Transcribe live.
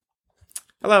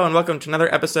Hello and welcome to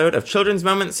another episode of Children's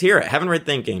Moments here at Heavenward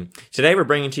Thinking. Today we're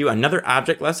bringing to you another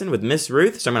object lesson with Miss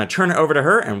Ruth, so I'm going to turn it over to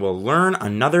her and we'll learn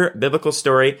another biblical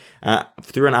story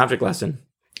through an object lesson.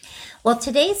 Well,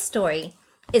 today's story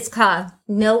is called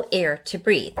No Air to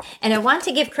Breathe. And I want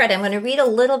to give credit. I'm going to read a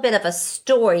little bit of a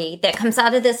story that comes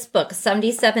out of this book,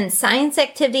 77 Science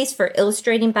Activities for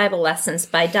Illustrating Bible Lessons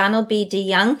by Donald B.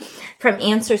 DeYoung from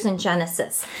Answers in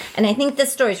Genesis. And I think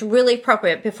this story is really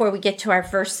appropriate before we get to our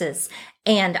verses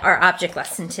and our object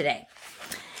lesson today.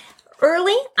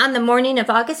 Early on the morning of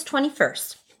August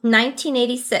 21st,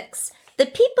 1986, the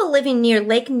people living near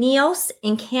Lake Nyos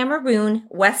in Cameroon,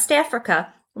 West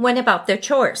Africa, went about their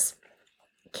chores.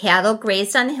 Cattle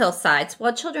grazed on the hillsides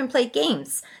while children played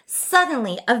games.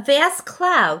 Suddenly, a vast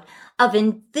cloud of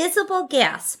invisible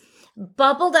gas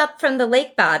bubbled up from the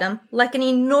lake bottom like an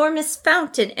enormous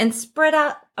fountain and spread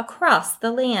out across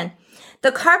the land.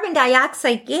 The carbon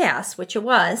dioxide gas, which it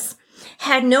was,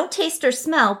 had no taste or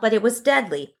smell, but it was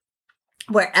deadly.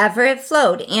 Wherever it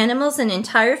flowed, animals and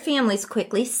entire families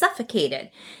quickly suffocated.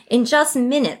 In just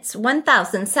minutes,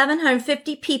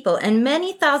 1,750 people and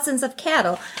many thousands of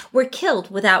cattle were killed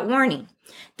without warning.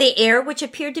 The air, which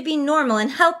appeared to be normal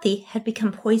and healthy, had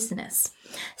become poisonous.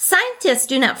 Scientists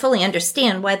do not fully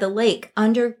understand why the lake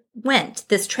underwent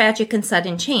this tragic and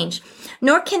sudden change,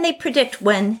 nor can they predict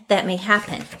when that may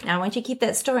happen. Now, I want you to keep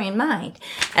that story in mind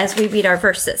as we read our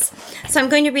verses. So I'm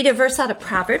going to read a verse out of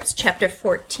Proverbs chapter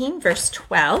 14, verse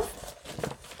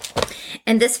 12.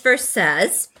 And this verse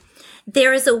says,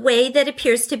 "There is a way that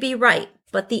appears to be right,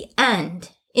 but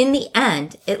in the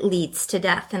end, it leads to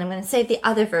death." And I'm going to save the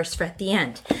other verse for at the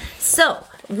end. So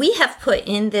we have put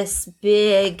in this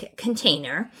big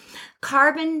container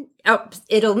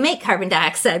it'll make carbon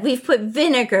dioxide. We've put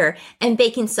vinegar and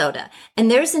baking soda. And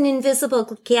there's an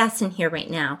invisible gas in here right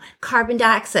now. Carbon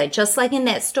dioxide, just like in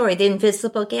that story, the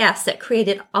invisible gas that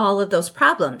created all of those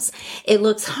problems. It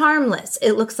looks harmless.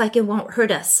 It looks like it won't hurt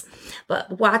us.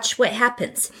 But watch what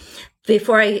happens.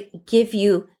 Before I give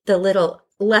you the little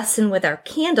lesson with our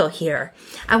candle here,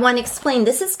 I want to explain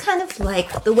this is kind of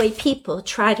like the way people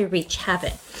try to reach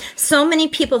heaven. So many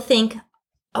people think,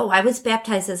 oh, I was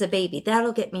baptized as a baby.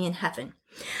 That'll get me in heaven.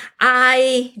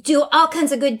 I do all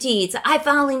kinds of good deeds. I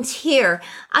volunteer.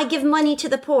 I give money to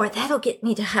the poor. That'll get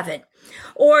me to heaven.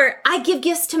 Or I give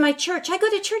gifts to my church. I go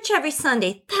to church every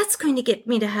Sunday. That's going to get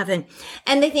me to heaven.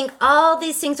 And they think all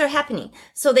these things are happening.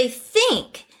 So they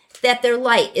think that their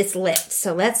light is lit.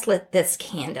 So let's light this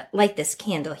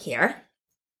candle here.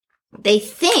 They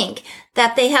think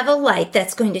that they have a light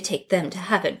that's going to take them to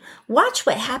heaven. Watch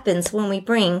what happens when we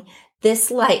bring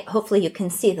this light, hopefully you can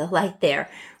see the light there,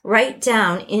 right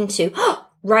down into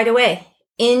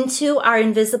our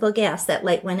invisible gas. That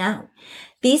light went out.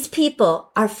 These people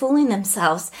are fooling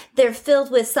themselves. They're filled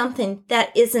with something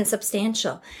that isn't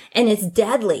substantial and it's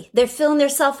deadly. They're filling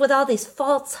themselves with all these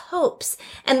false hopes.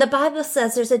 And the Bible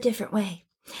says there's a different way.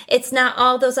 It's not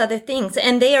all those other things.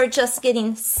 And they are just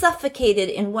getting suffocated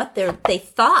in what they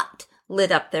thought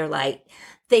lit up their light.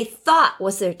 They thought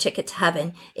was their ticket to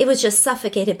heaven. It was just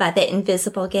suffocated by that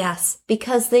invisible gas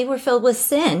because they were filled with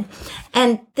sin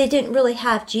and they didn't really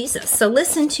have Jesus. So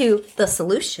listen to the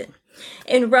solution.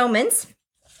 In Romans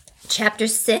chapter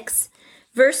 6,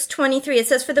 verse 23, it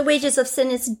says, "For the wages of sin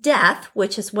is death,"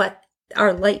 which is what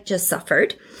our light just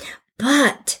suffered.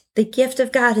 "But the gift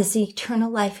of God is eternal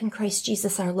life in Christ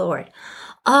Jesus our Lord."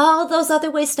 All those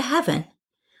other ways to heaven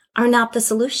are not the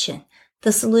solution.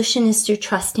 The solution is through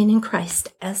trusting in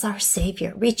Christ as our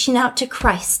Savior, reaching out to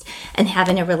Christ and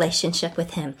having a relationship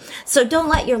with Him. So don't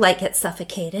let your light get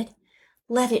suffocated.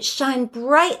 Let it shine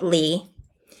brightly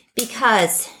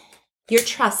because you're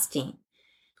trusting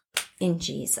in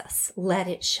Jesus. Let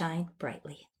it shine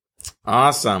brightly.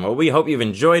 Awesome. Well, we hope you've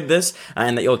enjoyed this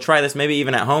and that you'll try this maybe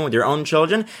even at home with your own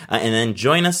children. And then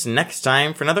join us next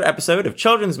time for another episode of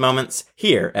Children's Moments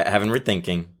here at Heavenward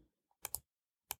Thinking.